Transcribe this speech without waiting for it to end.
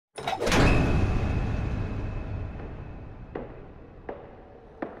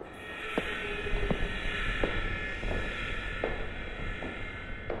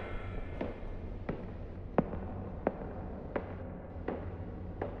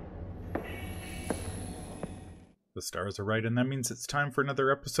The stars are right, and that means it's time for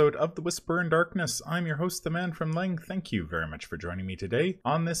another episode of The Whisper in Darkness. I'm your host, the Manfromleng. Thank you very much for joining me today.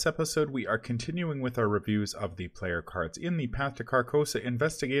 On this episode, we are continuing with our reviews of the player cards in the Path to Carcosa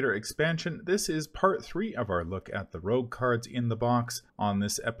Investigator Expansion. This is part 3 of our look at the rogue cards in the box. On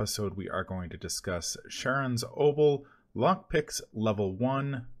this episode, we are going to discuss Charon's Obol, Lockpicks level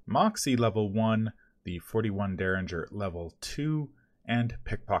 1, Moxie level 1, the 41 Derringer level 2, and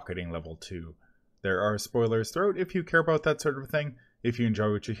Pickpocketing level 2. There are spoilers throughout if you care about that sort of thing. If you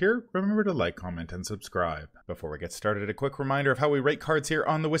enjoy what you hear, remember to like, comment, and subscribe. Before we get started, a quick reminder of how we rate cards here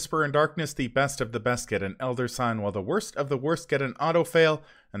on The Whisper in Darkness. The best of the best get an Elder Sign, while the worst of the worst get an Auto Fail,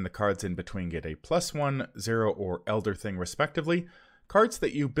 and the cards in between get a +1, 0, or Elder Thing respectively. Cards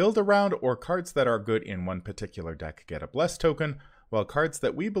that you build around or cards that are good in one particular deck get a Bless token, while cards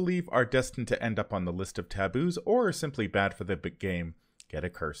that we believe are destined to end up on the list of taboos or are simply bad for the big game get a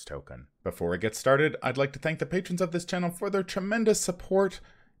Curse token. Before we get started, I'd like to thank the patrons of this channel for their tremendous support.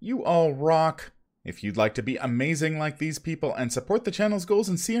 You all rock. If you'd like to be amazing like these people and support the channel's goals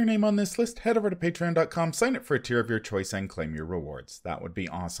and see your name on this list, head over to patreon.com, sign up for a tier of your choice, and claim your rewards. That would be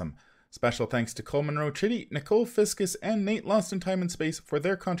awesome. Special thanks to Cole Monroe Chitty, Nicole Fiscus, and Nate Lost in Time and Space for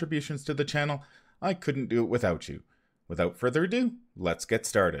their contributions to the channel. I couldn't do it without you. Without further ado, let's get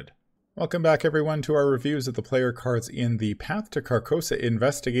started. Welcome back, everyone, to our reviews of the player cards in the Path to Carcosa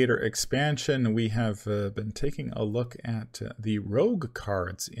Investigator Expansion. We have been taking a look at the rogue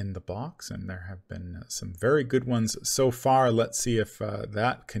cards in the box, and there have been some very good ones so far. Let's see if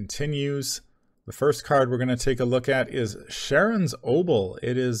that continues. The first card we're going to take a look at is Charon's Obol.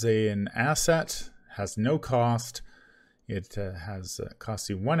 It is an asset, has no cost. It costs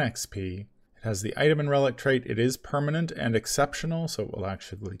you 1 XP. It has the item and relic trait. It is permanent and exceptional, so it will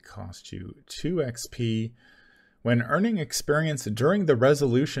actually cost you 2 XP. When earning experience during the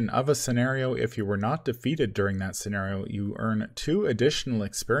resolution of a scenario, if you were not defeated during that scenario, you earn 2 additional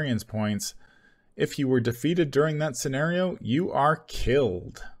experience points. If you were defeated during that scenario, you are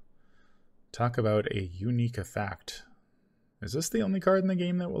killed. Talk about a unique effect. Is this the only card in the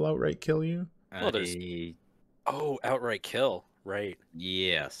game that will outright kill you? Well, there's... Oh, outright kill. Right.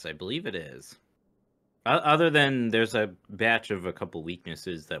 Yes, I believe it is. Other than there's a batch of a couple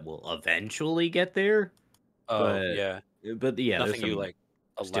weaknesses that will eventually get there. Yeah. But yeah, nothing there's you like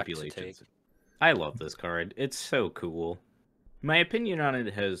stipulations. I love this card. It's so cool. My opinion on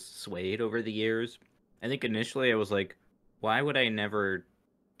it has swayed over the years. I think initially I was like, why would I never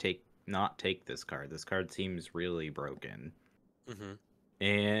not take this card? This card seems really broken. Mm-hmm.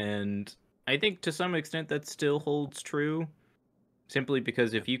 And I think to some extent that still holds true. Simply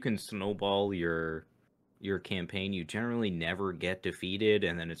because if you can snowball your campaign, you generally never get defeated,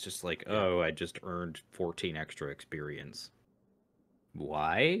 and then it's just like, oh, I just earned 14 extra experience.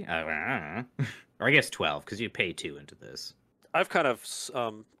 Why? I don't know. Or I guess 12, because you pay 2 into this. I've kind of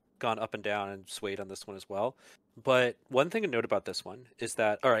gone up and down and swayed on this one as well. But one thing to note about this one is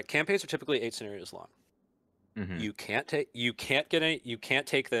that, all right, campaigns are typically 8 scenarios long. Mm-hmm. You can't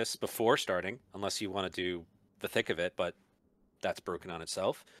take this before starting unless you want to do the thick of it, but that's broken on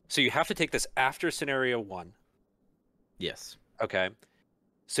itself. So you have to take this after scenario 1. Yes. Okay.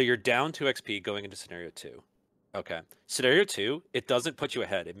 So you're down 2 XP going into scenario 2. Okay. Scenario 2, it doesn't put you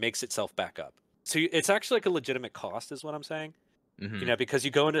ahead. It makes itself back up. So it's actually like a legitimate cost is what I'm saying. Mm-hmm. You know, because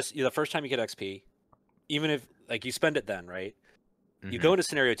you go into the first time you get XP, even if like you spend it then, right? Mm-hmm. You go into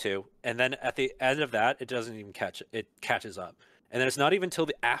scenario 2, and then at the end of that, it doesn't even catches up. And then it's not even till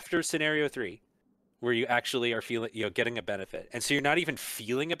the after scenario 3 where you actually are feeling, getting a benefit. And so you're not even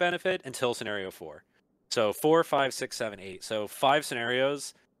feeling a benefit until scenario 4. So 4, 5, 6, 7, 8. So 5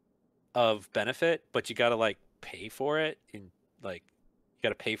 scenarios of benefit, but you got to like pay for it you got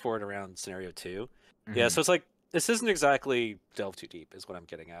to pay for it around scenario 2. Mm-hmm. Yeah. So it's like, this isn't exactly delve too deep is what I'm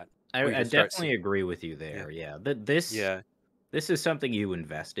getting at. I definitely agree with you there. Yeah. This is something you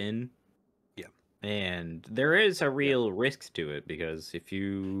invest in. Yeah. And there is a real risk to it, because if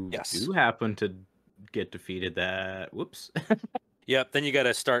you do happen to get defeated, whoops. Yep, then you got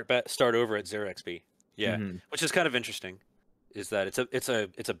to start over at 0 XP. Yeah, mm-hmm. Which is kind of interesting, is that it's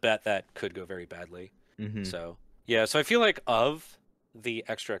a bet that could go very badly. Mm-hmm. So yeah, so I feel like of the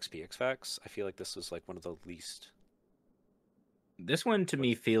extra XP effects, I feel like this was like one of the least. This one to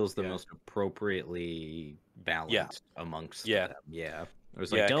me feels the most appropriately balanced amongst them. Yeah, it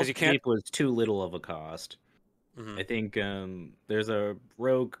was like Delta Deep was too little of a cost. Mm-hmm. I think there's a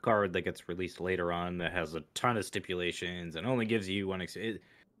rogue card that gets released later on that has a ton of stipulations and only gives you 1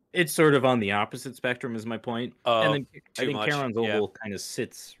 It's sort of on the opposite spectrum, is my point. And then I think Charon's Obol kind of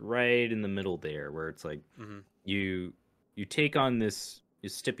sits right in the middle there, where it's like you take on this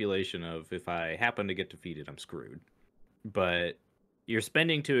stipulation of if I happen to get defeated, I'm screwed. But you're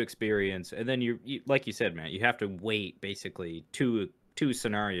spending 2 experience, and then you like you said, Matt, you have to wait basically two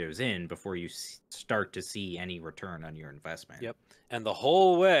scenarios in before you start to see any return on your investment. Yep. And the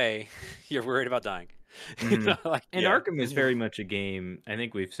whole way, you're worried about dying. You know, like, And Arkham is very much a game. I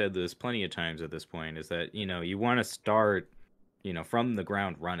think we've said this plenty of times at this point. Is that you want to start, from the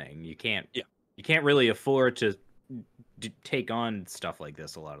ground running. You can't really afford to take on stuff like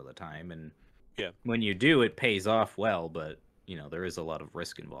this a lot of the time. And when you do, it pays off well. But there is a lot of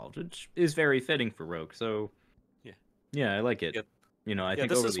risk involved, which is very fitting for Rogue. So yeah, I like it. Yep. I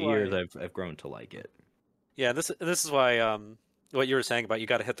think over the years I've grown to like it. Yeah, this is why what you were saying about you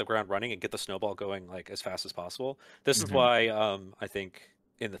got to hit the ground running and get the snowball going like as fast as possible. This is why I think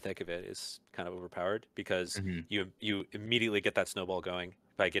In the Thick of It is kind of overpowered, because you immediately get that snowball going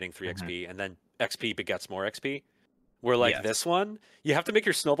by getting 3 XP, and then XP begets more XP. Where like this one, you have to make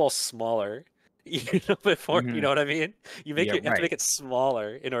your snowball smaller. Before you know what I mean. You have to make it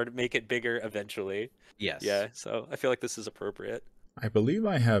smaller in order to make it bigger eventually. Yes. Yeah. So I feel like this is appropriate. I believe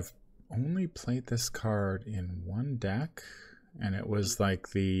I have only played this card in one deck, and it was like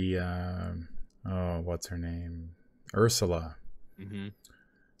the what's her name, Ursula.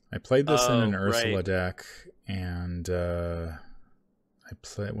 I played this in an Ursula deck, and when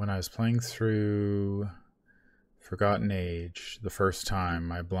I was playing through Forgotten Age the first time,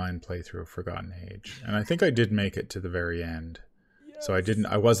 my blind playthrough of Forgotten Age, and I think I did make it to the very end. So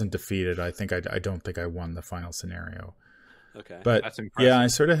I wasn't defeated. I don't think I won the final scenario. Okay. But that's impressive. Yeah, I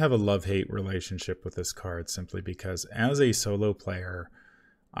sort of have a love-hate relationship with this card, simply because as a solo player,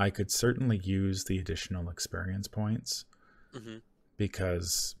 I could certainly use the additional experience points.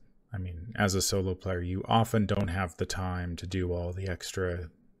 Because, I mean, as a solo player, you often don't have the time to do all the extra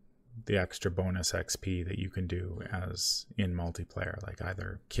bonus XP that you can do as in multiplayer, like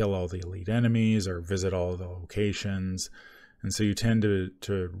either kill all the elite enemies or visit all the locations. And so you tend to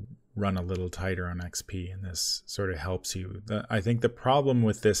run a little tighter on XP, and this sort of helps you. I think the problem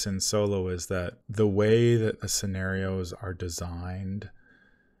with this in solo is that the way that the scenarios are designed,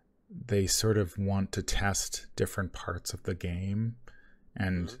 they sort of want to test different parts of the game,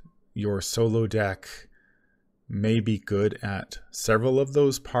 and your solo deck may be good at several of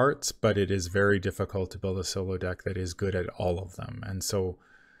those parts, but it is very difficult to build a solo deck that is good at all of them. And so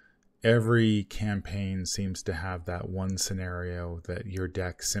every campaign seems to have that one scenario that your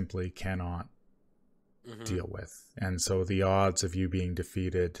deck simply cannot deal with. And so the odds of you being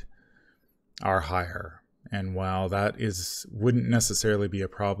defeated are higher. And while that wouldn't necessarily be a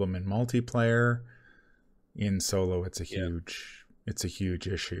problem in multiplayer, in solo it's a huge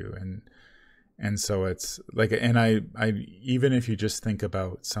issue. And so it's like, and I even if you just think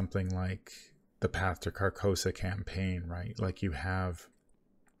about something like the Path to Carcosa campaign, right? Like you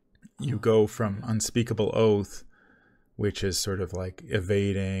go from Unspeakable Oath, which is sort of like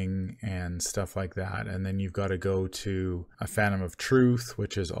evading and stuff like that, and then you've got to go to a Phantom of Truth,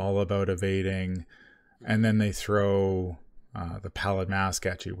 which is all about evading, and then they throw the Pallid Mask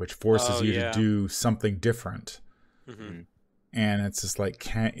at you, which forces you to do something different. And it's just like,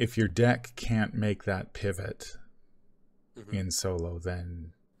 if your deck can't make that pivot in solo,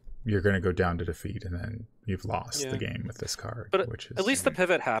 then you're going to go down to defeat, and then you've lost the game with this card. But which is, at least the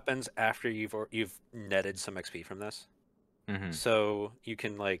pivot happens after you've netted some XP from this. So you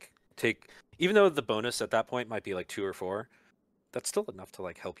can like take, even though the bonus at that point might be like 2 or 4, that's still enough to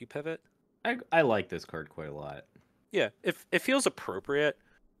like help you pivot. I like this card quite a lot. Yeah, it feels appropriate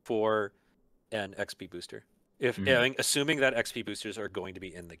for an XP booster. Assuming that XP boosters are going to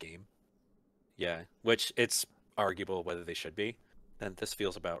be in the game. Yeah, which it's arguable whether they should be. Then this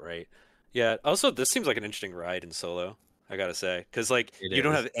feels about right. Yeah. Also, this seems like an interesting ride in solo, I gotta say, because like you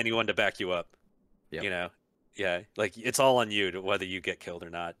don't have anyone to back you up. Yeah, like it's all on you to whether you get killed or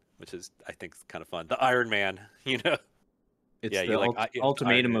not, which is I think kind of fun. The Iron Man, It's the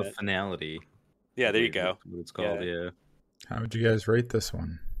ultimatum of finality. Yeah, there you go. What it's called. Yeah. How would you guys rate this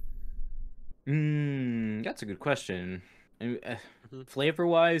one? That's a good question.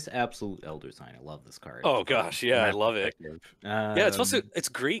 Flavor-wise, absolute elder sign. I love this card. Oh gosh, yeah, I love it. Yeah, it's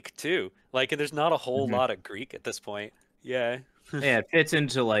Greek too. Like, and there's not a whole lot of Greek at this point. Yeah. Yeah, it fits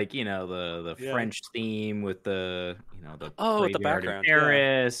into like the French theme with the with the background in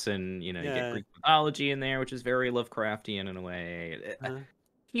Paris, and you get Greek mythology in there, which is very Lovecraftian in a way.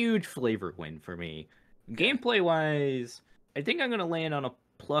 Huge flavor win for me. Gameplay-wise, I think I'm gonna land on a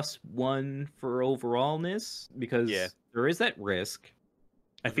 +1 for overallness, because there is that risk.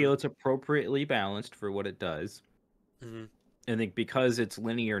 I feel it's appropriately balanced for what it does. I think because it's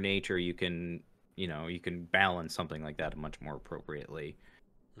linear nature, you can you know, you can balance something like that much more appropriately.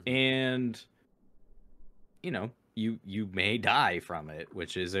 Mhm. And you know, you may die from it,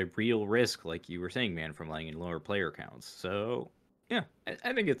 which is a real risk, like you were saying, Manfromleng, in lower player counts. So yeah,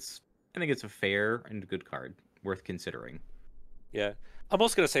 I think it's a fair and good card, worth considering. Yeah. I'm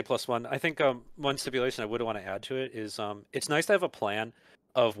also going to say +1. I think one stipulation I would want to add to it is it's nice to have a plan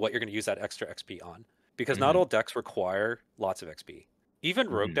of what you're going to use that extra XP on, because not Mhm. all decks require lots of XP. Even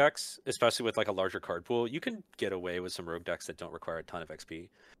rogue Mhm. decks, especially with like a larger card pool, you can get away with some rogue decks that don't require a ton of XP.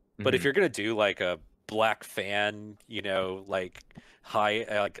 But if Mhm. you're going to do like a black fan, you know, like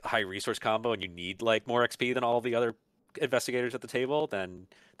high resource combo, and you need like more XP than all the other investigators at the table, then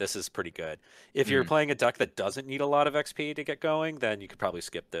this is pretty good. If you're Mhm. playing a deck that doesn't need a lot of XP to get going, then you could probably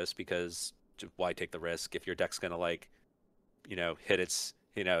skip this, because why take the risk if your deck's gonna like, hit its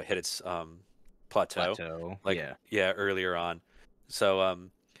plateau, Plateau. like Yeah. yeah, earlier on. So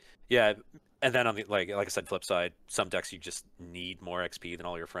yeah, and then on the like I said, flip side, some decks you just need more XP than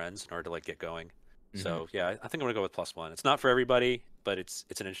all your friends in order to like get going. Mhm. So yeah, I think I'm gonna go with +1. It's not for everybody, but it's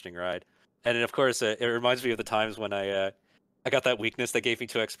an interesting ride. And then, of course, it reminds me of the times when I got that weakness that gave me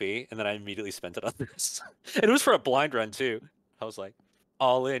 2 XP, and then I immediately spent it on this. And it was for a blind run too. I was like,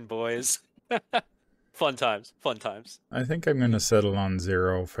 all in, boys. Fun times, fun times. I think I'm going to settle on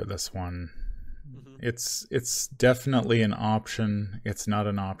 0 for this one. Hmm. It's definitely an option. It's not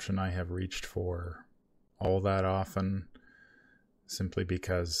an option I have reached for all that often, simply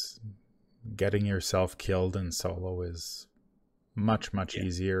because getting yourself killed in solo is much Yeah.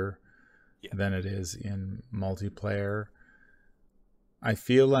 easier Yeah. than it is in multiplayer. I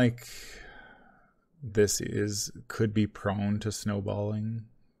feel like this could be prone to snowballing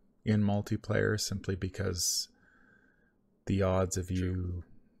in multiplayer, simply because the odds of you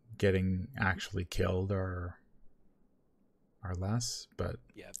getting actually killed are less. But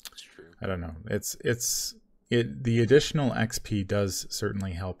Yeah, that's true. I don't know. The additional XP does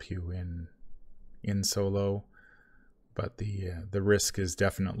certainly help you in solo, but the risk is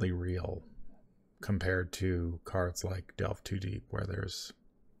definitely real compared to cards like Delve Too Deep, where there's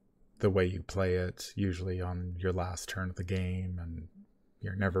the way you play it, usually on your last turn of the game, and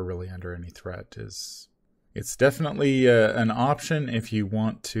you're never really under any threat. It's definitely an option if you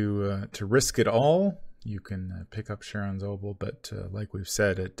want to risk it all. You can pick up Charon's Obol, but like we've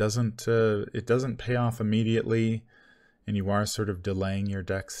said, it doesn't pay off immediately, and you are sort of delaying your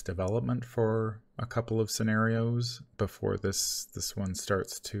deck's development for a couple of scenarios before this one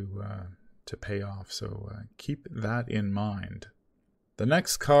starts to pay off. So keep that in mind. The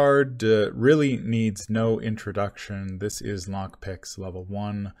next card really needs no introduction. This is Lockpicks, level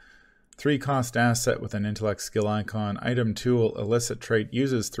 1. 3-cost asset with an intellect skill icon. Item tool, illicit trait,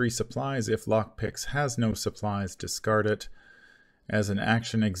 uses 3 supplies. If Lockpicks has no supplies, discard it. As an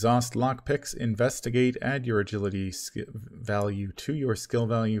action, exhaust Lockpicks, investigate, add your agility value to your skill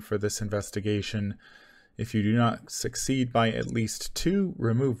value for this investigation. If you do not succeed by at least 2,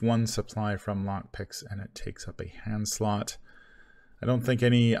 remove 1 supply from Lockpicks and it takes up a hand slot. I don't think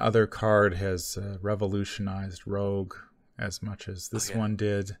any other card has revolutionized Rogue as much as this one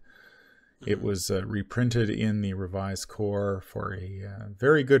did. It was reprinted in the revised core for a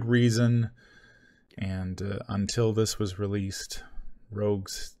very good reason, and until this was released,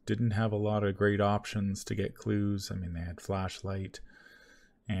 Rogues didn't have a lot of great options to get clues. I mean, they had Flashlight,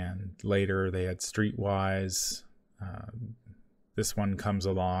 and later they had Streetwise. This one comes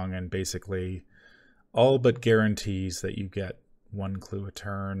along and basically all but guarantees that you get 1 clue a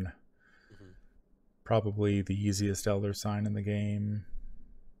turn. Probably the easiest Elder Sign in the game.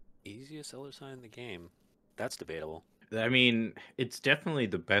 Easiest Elder Sign in the game? That's debatable. I mean, it's definitely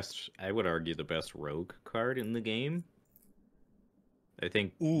the best, I would argue, the best rogue card in the game. I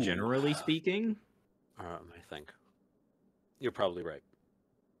think, generally speaking. I think you're probably right.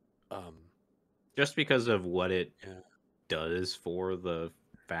 Just because of what it does for the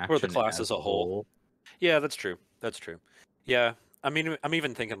faction or the class as a whole. Yeah, that's true. That's true. Yeah, I mean, I'm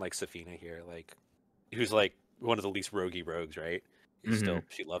even thinking like Safina here, like who's like one of the least roguey rogues, right? Still,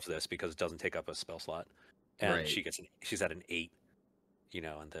 she loves this because it doesn't take up a spell slot, and Right. she's at an 8,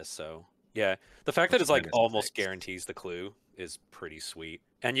 on this. So yeah, the fact that Which it's like minus almost 6. guarantees the clue is pretty sweet,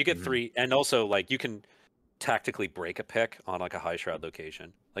 and you get 3, and also like you can tactically break a pick on like a high shroud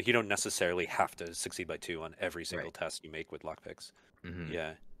location. Like you don't necessarily have to succeed by 2 on every single test you make with lockpicks.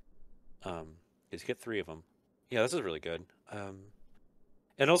 Yeah. You get 3 of them. Yeah, this is really good.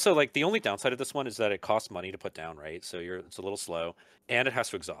 And also like the only downside of this one is that it costs money to put down, right? So it's a little slow, and it has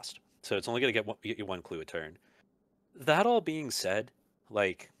to exhaust. So it's only gonna get you 1 clue a turn. That all being said,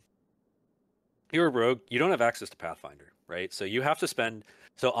 like you're a rogue, you don't have access to Pathfinder, right? So you have to spend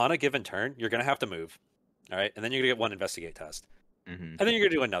So on a given turn, you're gonna have to move, all right, and then you're gonna get one investigate test, Mm-hmm. and then you're gonna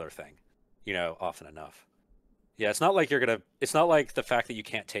do another thing, often enough. Yeah, it's not like you're gonna. It's not like the fact that you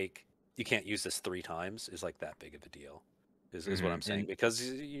can't use this 3 times is like that big of a deal. Is what I'm saying, And because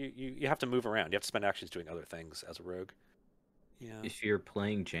you have to move around. You have to spend actions doing other things as a rogue. Yeah. if you're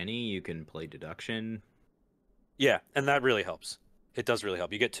playing Jenny, you can play deduction. Yeah, and that really helps. It does really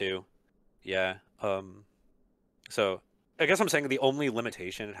help. You get 2. Yeah. So I guess I'm saying the only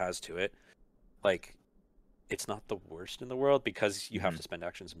limitation it has to it, like, it's not the worst in the world because you have to spend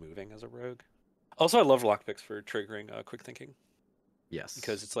actions moving as a rogue. Also, I love lockpicks for triggering quick thinking Yes,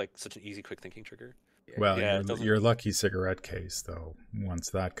 because it's like such an easy quick thinking trigger. Well, Yeah, it doesn't- your lucky cigarette case, though,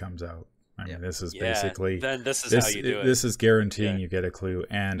 once that comes out. I mean, this is basically... Then this is how you do it. This is guaranteeing Yeah. you get a clue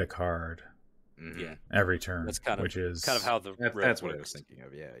and a card Yeah. every turn, That's kind of which is... kind of how the rogue that's what I works. was thinking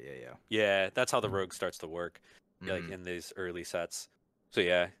of. Yeah. Yeah, that's how the rogue starts to work, like Mhm. in these early sets. So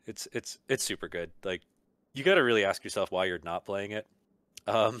yeah, it's super good. Like, you got to really ask yourself why you're not playing it.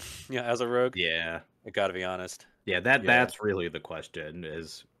 As a rogue. Yeah. I got to be honest. Yeah, that's really the question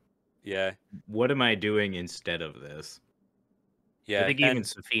is, Yeah, what am I doing instead of this? yeah. I think and- even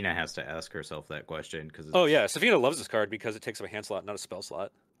Safina has to ask herself that question because Oh yeah, Safina loves this card because it takes up a hand slot, not a spell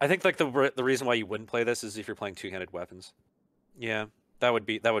slot. I think like the reason why you wouldn't play this is if you're playing 2-handed weapons. Yeah, that would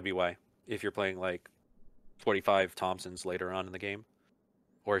be why. If you're playing like 45 Thompsons later on in the game,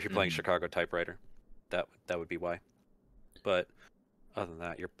 or if you're playing Chicago Typewriter, that would be why. But other than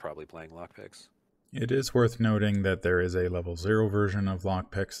that, you're probably playing lockpicks. It is worth noting that there is a level 0 version of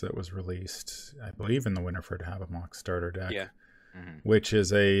Lockpicks that was released, I believe, in the Winifred Havemock starter deck, Yeah. which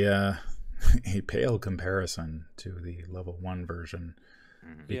is a pale comparison to the level 1 version,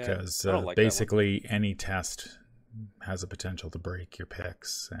 because I don't like that one. basically any test has a potential to break your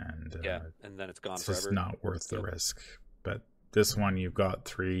picks, and and then it's gone it's forever. just not worth the risk. But this one, you've got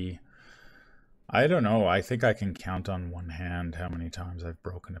 3... I don't know, I think I can count on one hand how many times I've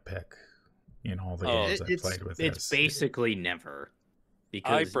broken a pick in all the games I've played with it's this. basically never,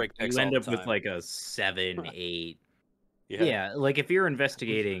 because break picks you end all up the with time. like a 7, 8. Yeah, Yeah, like if you're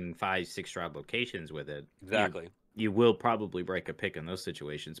investigating 5, 6 shroud locations with it, exactly. you will probably break a pick in those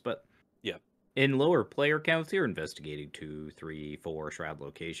situations. But Yeah. in lower player counts, you're investigating 2, 3, 4 shroud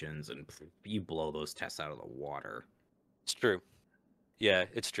locations, and you blow those tests out of the water. It's true. Yeah,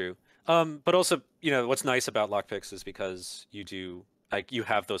 it's true. But also, what's nice about lockpicks is because you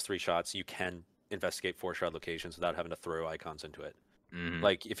have those 3 shots, you can investigate 4 shroud locations without having to throw icons into it.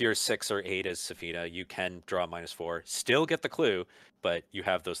 Like if you're 6 or 8 as Safina, you can draw -4, still get the clue, but you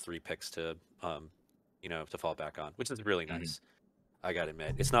have those 3 picks to to fall back on, which is really nice. I gotta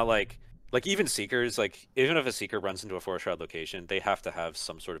admit, it's not like even seekers, like even if a seeker runs into a 4 shroud location, they have to have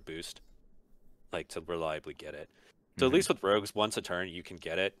some sort of boost, like to reliably get it. So at least with rogues, once a turn you can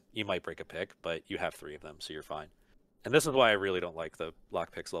get it. You might break a pick, but you have 3 of them, so you're fine. And this is why I really don't like the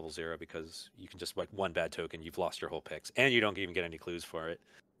lockpicks level 0, because you can just one bad token, you've lost your whole picks, and you don't even get any clues for it.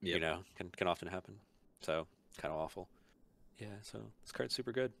 Can often happen. So kind of awful. Yeah. So this card's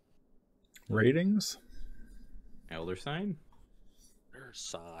super good. Ratings? Elder Sign?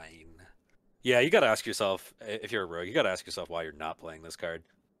 Sign. Yeah, you got to ask yourself, if you're a rogue, you got to ask yourself why you're not playing this card.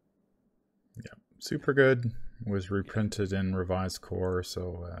 Yeah, super good. Was reprinted in revised core,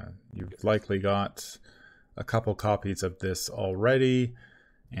 so you've likely got a couple copies of this already,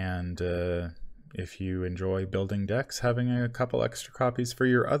 and if you enjoy building decks, having a couple extra copies for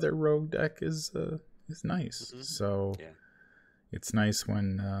your other rogue deck is nice. So it's nice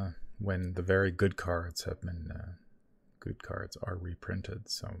when the very good cards have been are reprinted.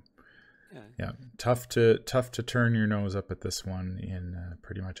 So yeah, tough to turn your nose up at this one in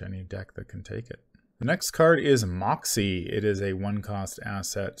pretty much any deck that can take it. The next card is Moxie. It is a 1-cost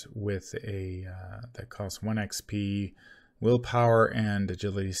asset with a that costs 1 XP, willpower, and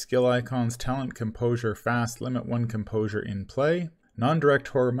agility skill icons, talent, composure, fast, limit 1 composure in play. Non-direct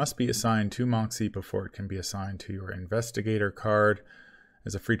horror must be assigned to Moxie before it can be assigned to your investigator card.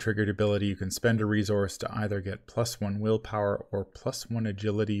 As a free triggered ability, you can spend a resource to either get +1 willpower or +1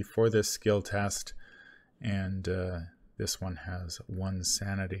 agility for this skill test, and this one has 1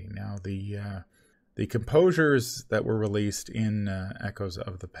 sanity. Now the composures that were released in Echoes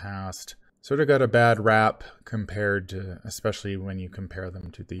of the Past sort of got a bad rap compared to, especially when you compare them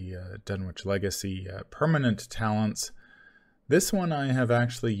to the Dunwich Legacy permanent talents. This one I have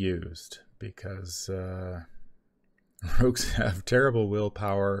actually used because rogues have terrible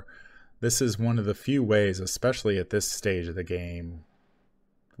willpower. This is one of the few ways, especially at this stage of the game,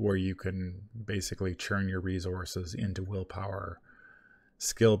 where you can basically churn your resources into willpower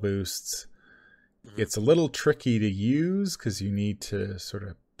skill boosts. it's a little tricky to use because you need to sort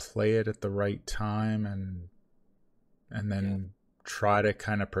of play it at the right time and then try to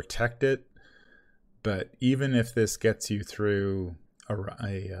kind of protect it. But even if this gets you through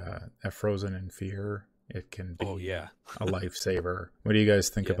a Frozen in Fear, it can be a lifesaver. What do you guys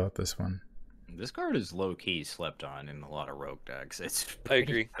think about this one? This card is low-key slept on in a lot of rogue decks. It's I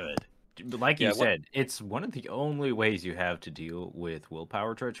agree. Good. Like you said, it's one of the only ways you have to deal with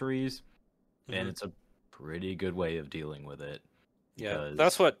willpower treacheries, and it's a pretty good way of dealing with it. Yeah,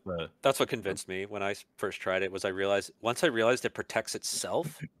 that's what convinced me when I first tried it. Was once I realized it protects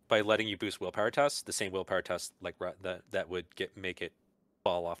itself by letting you boost willpower tests, the same willpower test like that would make it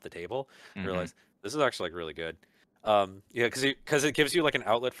fall off the table. I realized this is actually like really good. Because it gives you like an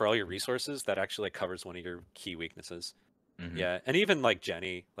outlet for all your resources that actually like covers one of your key weaknesses. Yeah, and even like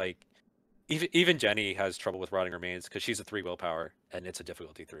Jenny, like even Jenny has trouble with Rotting Remains because she's a 3 willpower and it's a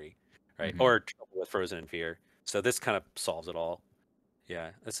difficulty 3, right? Or trouble with Frozen in Fear. So this kind of solves it all.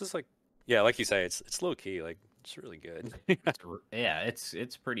 Yeah, this is like like you say, it's low key, like it's really good.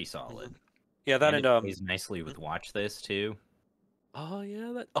 it's pretty solid. Yeah, that and it plays nicely with Watch This too. Oh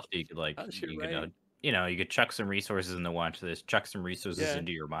yeah, that you could like you could chuck some resources in the Watch This, chuck some resources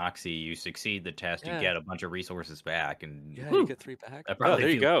into your Moxie. You succeed the test, you get a bunch of resources back, and you get 3 back. There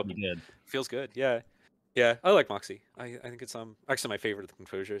you go. Good. Feels good. Yeah. I like Moxie. I think it's actually my favorite of the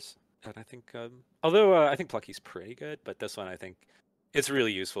Composures, and I think although I think Plucky's pretty good, but this one I think it's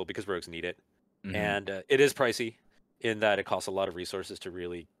really useful because rogues need it, and it is pricey in that it costs a lot of resources to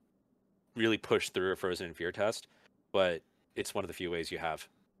really push through a Frozen in Fear test, but it's one of the few ways you have.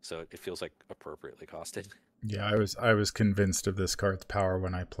 So it feels like appropriately costed. Yeah, I was convinced of this card's power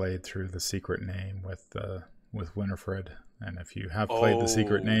when I played through the Secret Name with Winifred. And if you have played the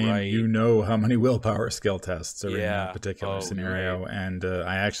Secret Name, you know how many willpower skill tests are in that particular scenario. Right. And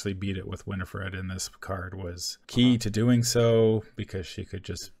I actually beat it with Winifred, and this card was key to doing so because she could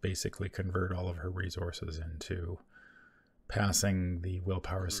just basically convert all of her resources into passing the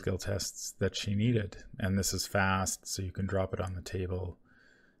willpower skill tests that she needed. And this is fast, so you can drop it on the table.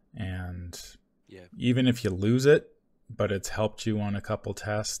 And even if you lose it, but it's helped you on a couple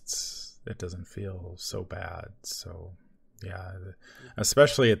tests, it doesn't feel so bad. So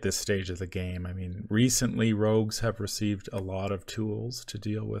especially at this stage of the game. I mean, recently rogues have received a lot of tools to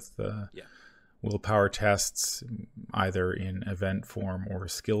deal with willpower tests, either in event form or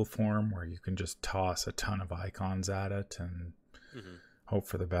skill form, where you can just toss a ton of icons at it and hope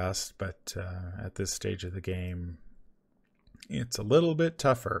for the best. But at this stage of the game, it's a little bit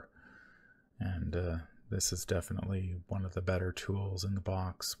tougher, and this is definitely one of the better tools in the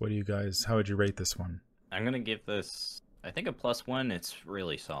box. How would you rate this one? I'm gonna give this, I think, a +1. It's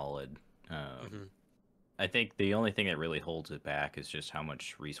really solid. I think the only thing that really holds it back is just how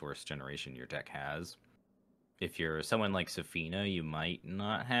much resource generation your deck has. If you're someone like Safina, you might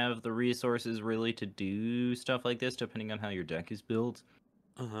not have the resources really to do stuff like this, depending on how your deck is built.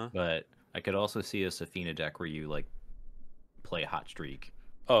 But I could also see a Safina deck where you like play Hot Streak.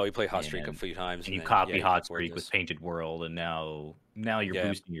 Oh, you play Hot Streak a few times, and you copy Hot Streak with Painted World, and now you're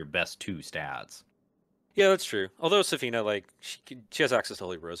boosting your best 2 stats. Yeah, that's true. Although Safina, like, she has access to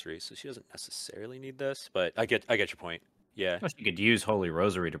Holy Rosary, so she doesn't necessarily need this. But I get your point. Yeah, well, she could use Holy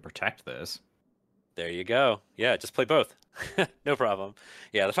Rosary to protect this. There you go. Yeah, just play both. No problem.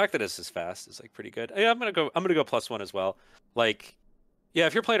 Yeah, the fact that this is fast is like pretty good. Yeah, I'm gonna go +1 as well. Like, yeah,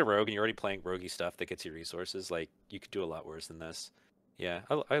 if you're playing a rogue and you're already playing roguey stuff that gets you resources, like you could do a lot worse than this. Yeah,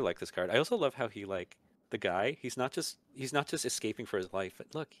 I like this card. I also love how he, like, the guy, he's not just escaping for his life,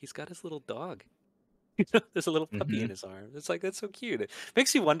 but look, he's got his little dog. There's a little puppy in his arm. It's like, that's so cute. It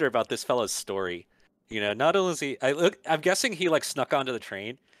makes you wonder about this fella's story. Not only is he, I'm guessing he like snuck onto the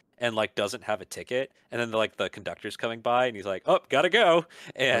train and like doesn't have a ticket, and then like the conductor's coming by and he's like, oh, gotta go.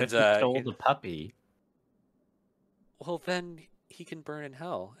 And what if he stole the puppy? Well, then he can burn in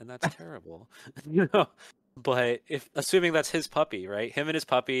hell, and that's terrible. But assuming that's his puppy, right? Him and his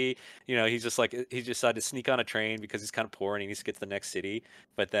puppy, he's just like, he decided to sneak on a train because he's kind of poor and he needs to get to the next city.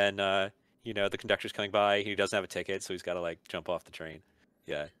 But then, the conductor's coming by, he doesn't have a ticket, so he's got to like jump off the train.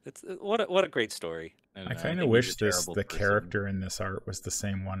 Yeah, it's what a great story. I kind of wish the character in this art was the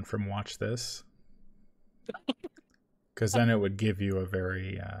same one from Watch This, because then it would give you a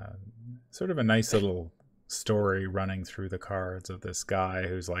very sort of a nice little story running through the cards of this guy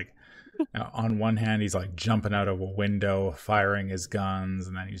who's like, on one hand he's like jumping out of a window firing his guns,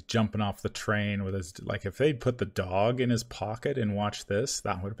 and then he's jumping off the train with his, like, if they'd put the dog in his pocket and Watch This,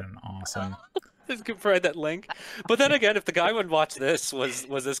 that would have been awesome. Just provide that link. But then again, if the guy would watch this was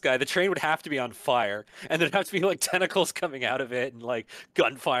this guy, the train would have to be on fire, and there'd have to be like tentacles coming out of it and like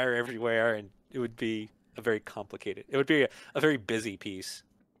gunfire everywhere, and it would be a very complicated. It would be a very busy piece,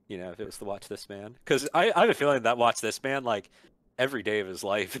 you know, if it was to Watch This Man. Because I have a feeling that Watch This Man, like every day of his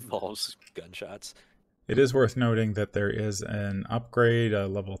life involves gunshots. It is worth noting that there is an upgrade, a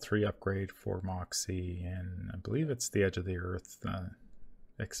level 3 upgrade for Moxie, and I believe it's the Edge of the Earth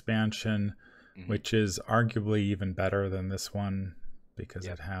expansion, which is arguably even better than this one because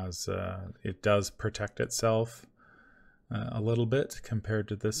it has it does protect itself a little bit compared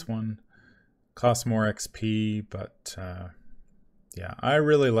to this one. Costs more XP, but yeah, I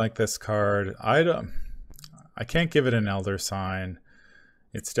really like this card. I can't give it an Elder Sign.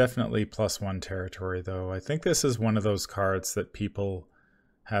 It's definitely +1 territory, though. I think this is one of those cards that people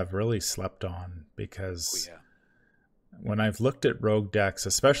have really slept on because when I've looked at rogue decks,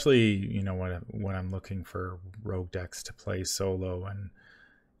 especially, you know, when I'm looking for rogue decks to play solo, and,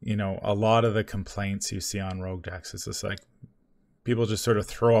 you know, a lot of the complaints you see on rogue decks is just like people just sort of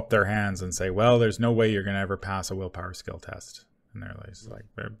throw up their hands and say, well, there's no way you're going to ever pass a willpower skill test. And they're like,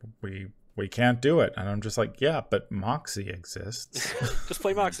 we can't do it. And I'm just like, yeah, but Moxie exists. Just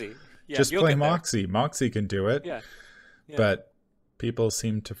play Moxie. Yeah, just play Moxie. Moxie can do it. Yeah. But people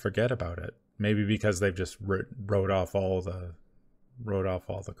seem to forget about it. Maybe because they've just wrote off all the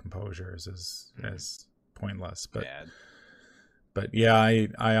composures as pointless. But yeah,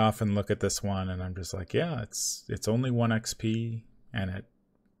 I often look at this one and I'm just like, yeah, it's only 1 XP and it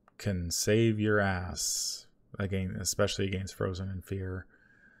can save your ass again, especially against Frozen in Fear.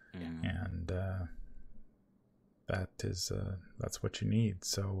 And that's what you need.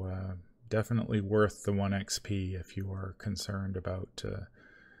 So definitely worth the 1 XP if you are concerned about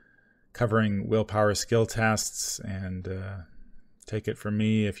covering willpower skill tests. And take it from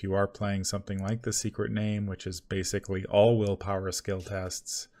me, if you are playing something like The Secret Name, which is basically all willpower skill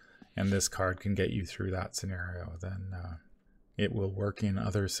tests, and this card can get you through that scenario, then it will work in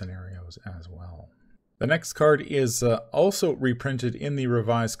other scenarios as well. The next card is also reprinted in the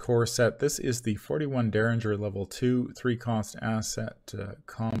revised core set. This is the 41 Derringer level 2, 3-cost asset,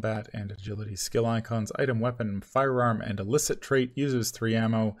 combat and agility skill icons, item, weapon, firearm, and illicit trait, uses 3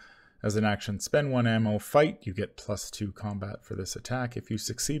 ammo. As an action, spend 1 ammo, fight, you get +2 combat for this attack. If you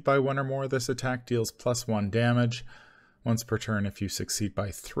succeed by 1 or more, this attack deals +1 damage. Once per turn, if you succeed by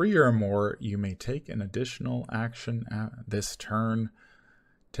 3 or more, you may take an additional action this turn.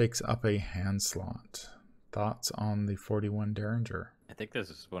 Takes up a hand slot. Thoughts on the 41 Derringer? I think this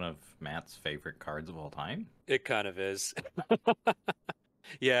is one of Matt's favorite cards of all time. It kind of is.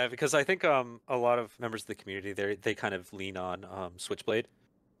 Yeah, because I think a lot of members of the community they kind of lean on Switchblade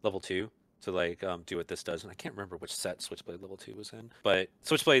level 2 to like do what this does. And I can't remember which set Switchblade level 2 was in, but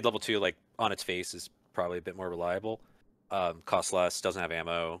Switchblade level 2, like on its face, is probably a bit more reliable. Costs less, doesn't have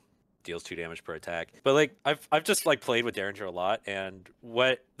ammo, deals 2 damage per attack. But like I've just like played with Derringer a lot, and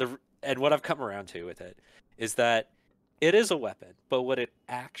what I've come around to with it is that it is a weapon, but what it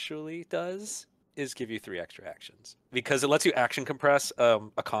actually does is give you 3 extra actions, because it lets you action compress a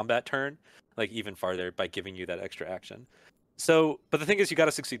combat turn like even farther by giving you that extra action. So, but the thing is, you got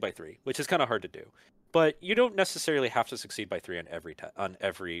to succeed by 3, which is kind of hard to do. But you don't necessarily have to succeed by 3 on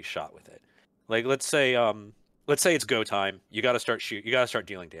every shot with it. Like let's say it's go time. You got to start You got to start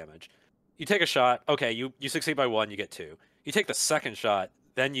dealing damage. You take a shot. Okay, you succeed by 1, you get 2. You take the second shot,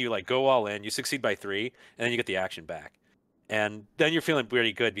 then you like go all in. You succeed by 3, and then you get the action back. And then you're feeling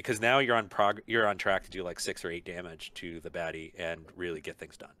pretty good because now you're on track to do like 6 or 8 damage to the baddie and really get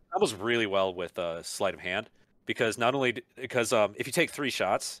things done. That was really well with sleight of hand. Because if you take 3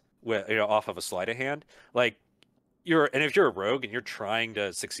 shots off of a sleight of hand, like if you're a rogue and you're trying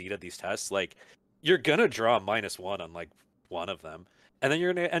to succeed at these tests, like you're gonna draw a -1 on like one of them, and then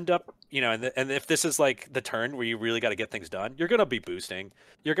you're gonna end up, and if this is like the turn where you really got to get things done, you're gonna be boosting,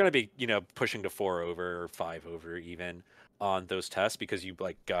 you're gonna be pushing to 4 over or 5 over even on those tests because you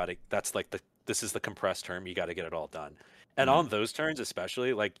like got it. That's like this is the compressed term, you got to get it all done, and on those turns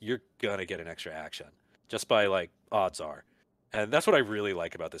especially, like you're gonna get an extra action. Just by like odds are. And that's what I really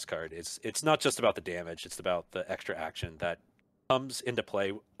like about this card. It's not just about the damage, it's about the extra action that comes into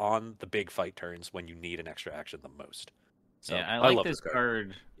play on the big fight turns when you need an extra action the most. So yeah, I love this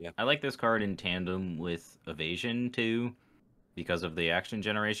card. Yeah. I like this card in tandem with evasion too, because of the action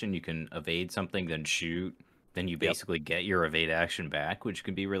generation. You can evade something, then shoot, then you basically get your evade action back, which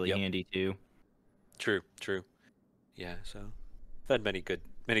can be really handy too. True. Yeah, so I've had many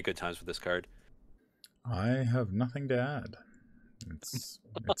good times with this card. I have nothing to add. It's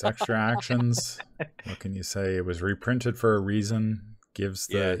extra actions. What can you say? It was reprinted for a reason. Gives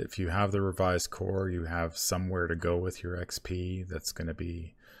if you have the revised core, you have somewhere to go with your XP. That's going to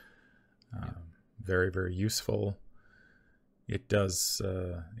be very, very useful. it does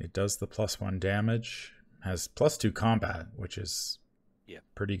the +1 damage, has +2 combat, which is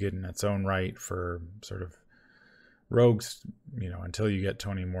pretty good in its own right for sort of rogues, until you get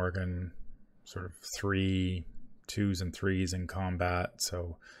Tony Morgan, sort of 3 2s and 3s in combat.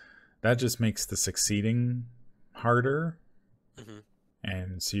 So that just makes the succeeding harder. Mm-hmm.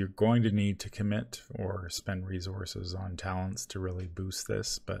 And so you're going to need to commit or spend resources on talents to really boost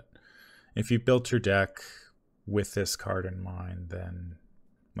this. But if you built your deck with this card in mind, then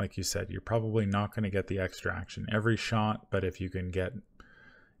like you said, you're probably not going to get the extra action every shot, but if you can get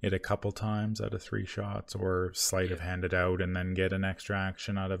it a couple times out of 3 shots, or sleight of hand it out and then get an extra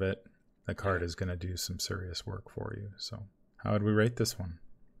action out of it, the card is going to do some serious work for you. So how would we rate this one?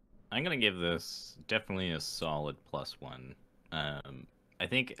 I'm going to give this definitely a solid +1. I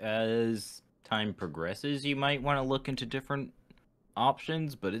think as time progresses, you might want to look into different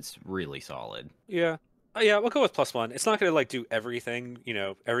options, but it's really solid. Yeah. Yeah, we'll go with +1. It's not going to like do everything,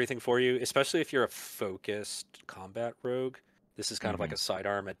 everything for you, especially if you're a focused combat rogue. This is kind of like a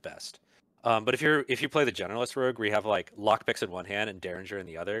sidearm at best. But if you play the generalist rogue, where you have like Lockpicks in one hand and Derringer in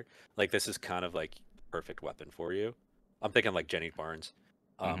the other, like this is kind of like perfect weapon for you. I'm thinking like Jenny Barnes,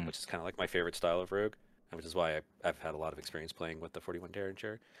 which is kind of like my favorite style of rogue, which is why I've had a lot of experience playing with the 41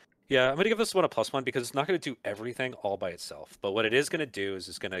 Derringer. Yeah, I'm gonna give this one a +1 because it's not gonna do everything all by itself. But what it is gonna do is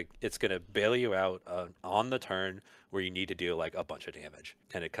it's gonna bail you out on the turn where you need to do like a bunch of damage,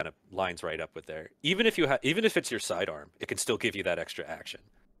 and it kind of lines right up with there. Even if it's your sidearm, it can still give you that extra action,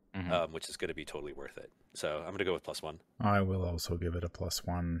 which is gonna be totally worth it. So I'm gonna go with +1. I will also give it a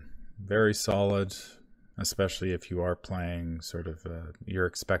 +1. Very solid, especially if you are playing sort of you're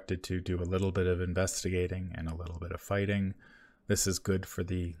expected to do a little bit of investigating and a little bit of fighting. This is good for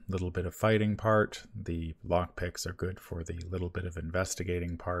the little bit of fighting part. The lockpicks are good for the little bit of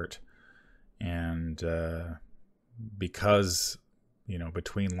investigating part. And because,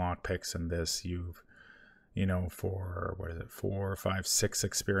 between lockpicks and this, you've, for, 4, 5, 6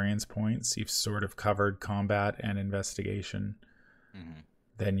 experience points, you've sort of covered combat and investigation.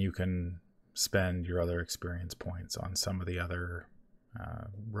 Then you can spend your other experience points on some of the other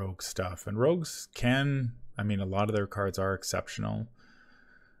rogue stuff. And rogues can... a lot of their cards are exceptional,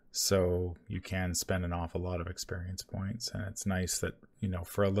 so you can spend an awful lot of experience points, and it's nice that,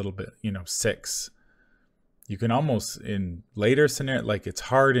 for a little bit, 6, you can almost, in later scenario, like it's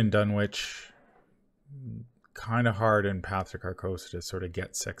hard in Dunwich, kind of hard in Path to Carcosa to sort of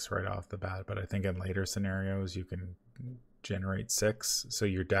get 6 right off the bat, but I think in later scenarios you can generate 6, so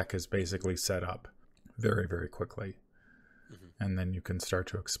your deck is basically set up very, very quickly, and then you can start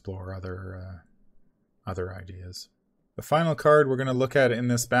to explore other ideas. The final card we're going to look at in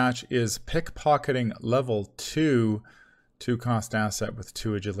this batch is Pickpocketing Level 2, 2-cost asset with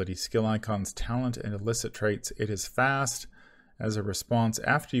 2 agility skill icons, talent, and illicit traits. It is fast. As a response,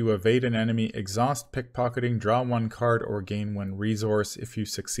 after you evade an enemy, exhaust pickpocketing, draw 1 card, or gain 1 resource. If you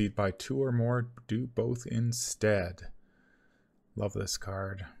succeed by 2 or more, do both instead. Love this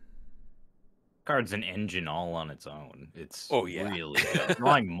card. Card's an engine all on its own. It's really good.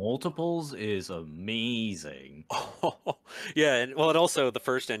 Drawing multiples is amazing. Yeah, and also the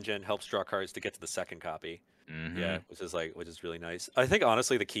first engine helps draw cards to get to the second copy. Yeah, which is really nice. I think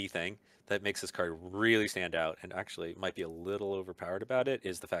honestly the key thing that makes this card really stand out, and actually might be a little overpowered about it,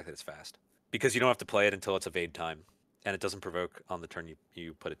 is the fact that it's fast. Because you don't have to play it until it's evade time, and it doesn't provoke on the turn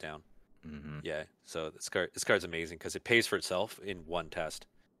you put it down. Yeah, so this card's amazing because it pays for itself in 1 test.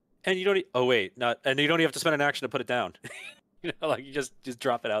 And you don't. And you don't even have to spend an action to put it down. Like you just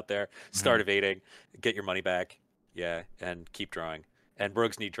drop it out there, start evading, get your money back. Yeah, and keep drawing. And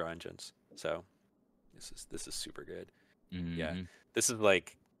rogues need draw engines, so this is super good. Yeah, this is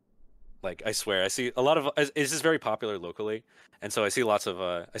like I swear I see a lot of. This is very popular locally, and so I see lots of.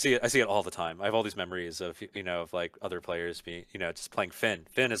 I see it all the time. I have all these memories of of like other players being just playing Finn.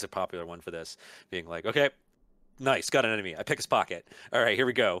 Finn is a popular one for this, being like, okay. Nice, got an enemy. I pick his pocket. All right, here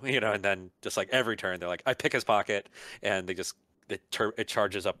we go. And then just like every turn, they're like, I pick his pocket, and it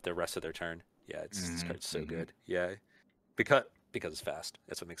charges up the rest of their turn. Yeah, this card's so good. Yeah, because it's fast.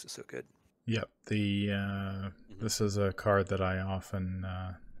 That's what makes it so good. Yep. This is a card that I often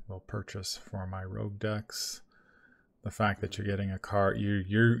will purchase for my rogue decks. The fact that you're getting a card,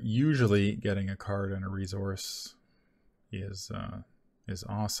 you're usually getting a card and a resource, is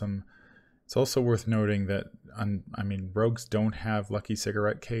awesome. It's also worth noting that, rogues don't have Lucky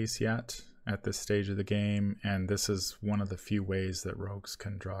Cigarette Case yet at this stage of the game, and this is one of the few ways that rogues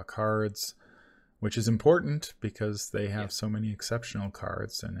can draw cards, which is important because they have so many exceptional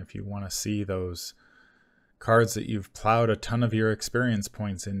cards, and if you want to see those cards that you've plowed a ton of your experience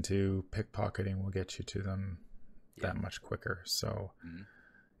points into, pickpocketing will get you to them that much quicker. So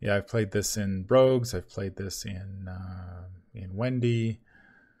yeah, I've played this in Rogues. I've played this in Wendy.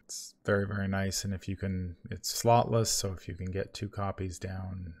 It's very, very nice. And if you can, it's slotless. So if you can get 2 copies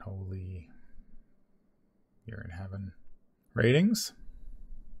down, holy, you're in heaven. Ratings?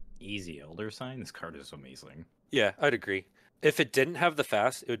 Easy Elder Sign. This card is amazing. Yeah, I'd agree. If it didn't have the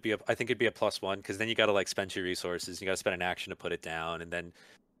fast, it would be I think it'd be a +1, because then you got to like spend your resources. You got to spend an action to put it down, and then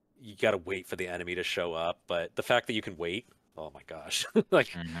you got to wait for the enemy to show up. But the fact that you can wait, oh my gosh,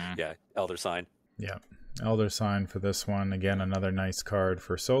 like yeah, Elder Sign. Yeah, Elder Sign for this one. Again, another nice card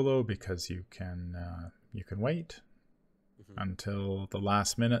for solo because you can wait until the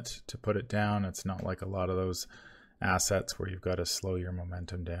last minute to put it down. It's not like a lot of those assets where you've got to slow your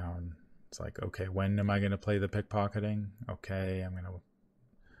momentum down. It's like, okay, when am I going to play the pickpocketing? Okay, I'm going to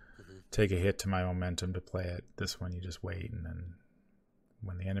take a hit to my momentum to play it. This one, you just wait, and then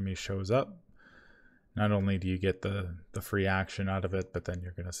when the enemy shows up, not only do you get the free action out of it, but then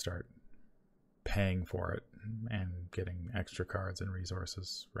you're going to start paying for it and getting extra cards and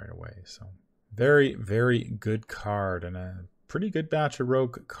resources right away. So very, very good card, and a pretty good batch of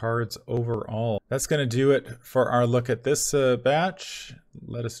rogue cards overall. That's going to do it for our look at this batch.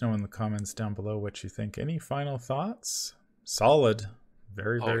 Let us know in the comments down below what you think. Any final thoughts? Solid.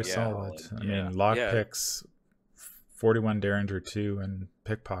 Very, very solid. I mean, Lockpicks, 41 Derringer 2, and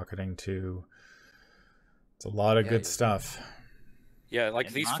Pickpocketing 2. It's a lot of good stuff. Yeah, like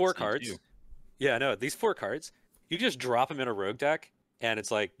And these Moxie 4 cards. too. Yeah, no, these 4 cards, you just drop them in a rogue deck, and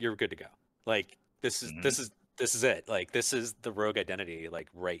it's like you're good to go. Like this is it. Like this is the rogue identity, like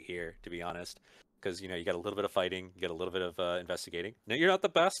right here, to be honest. Because you got a little bit of fighting, you got a little bit of investigating. Now you're not the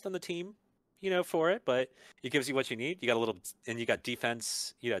best on the team, for it, but it gives you what you need. You got a little, and you got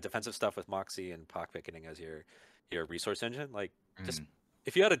defense, defensive stuff with Moxie and Pickpocketing as your resource engine. Like just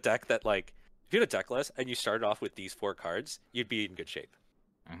if you had a deck that if you had a deck list and you started off with these 4 cards, you'd be in good shape.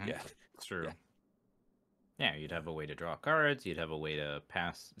 Yeah, It's true. Yeah, you'd have a way to draw cards. You'd have a way to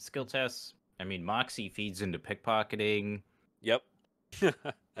pass skill tests. I mean, Moxie feeds into pickpocketing. Yep.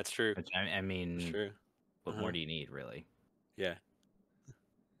 That's true. Which, I mean, That's true. What more do you need, really? Yeah.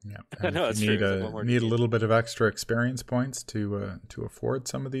 Yeah. No, if you need a little bit of extra experience points to afford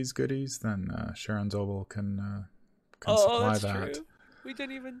some of these goodies, then Charon's Obol can supply that's that. True. We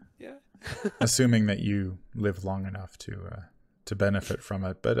didn't even, Assuming that you live long enough to benefit from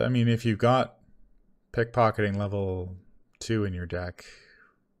it. But I mean, if you've got pickpocketing level 2 in your deck,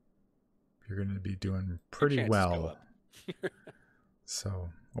 you're going to be doing pretty well. So,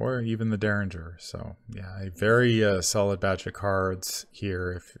 or even the Derringer. So yeah, a very solid batch of cards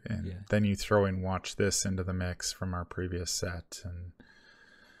here. Then you throw in Watch This into the mix from our previous set,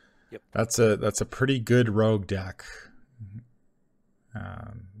 and that's a pretty good rogue deck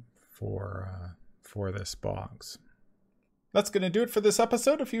for this box. That's going to do it for this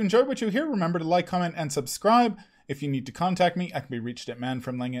episode. If you enjoyed what you hear, remember to like, comment, and subscribe. If you need to contact me, I can be reached at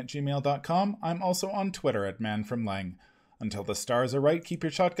manfromleng@gmail.com. I'm also on Twitter at manfromleng. Until the stars are right, keep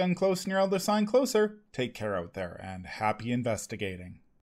your shotgun close and your elder sign closer. Take care out there, and happy investigating.